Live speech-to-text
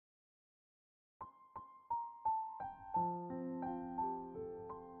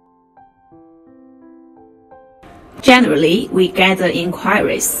Generally, we gather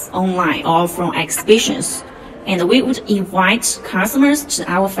inquiries online or from exhibitions, and we would invite customers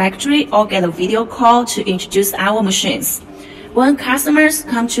to our factory or get a video call to introduce our machines. When customers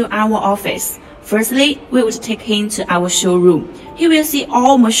come to our office, firstly, we would take him to our showroom. He will see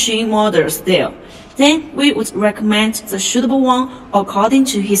all machine models there. Then we would recommend the suitable one according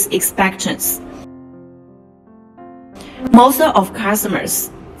to his expectance. Most of customers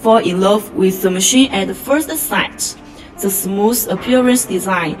fall in love with the machine at first sight. The smooth appearance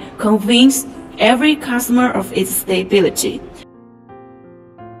design convinces every customer of its stability.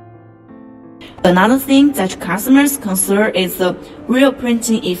 Another thing that customers consider is the real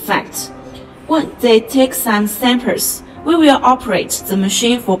printing effect. When they take some samples, we will operate the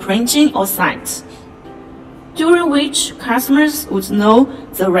machine for printing on site, during which customers would know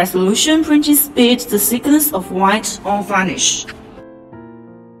the resolution, printing speed, the thickness of white on varnish.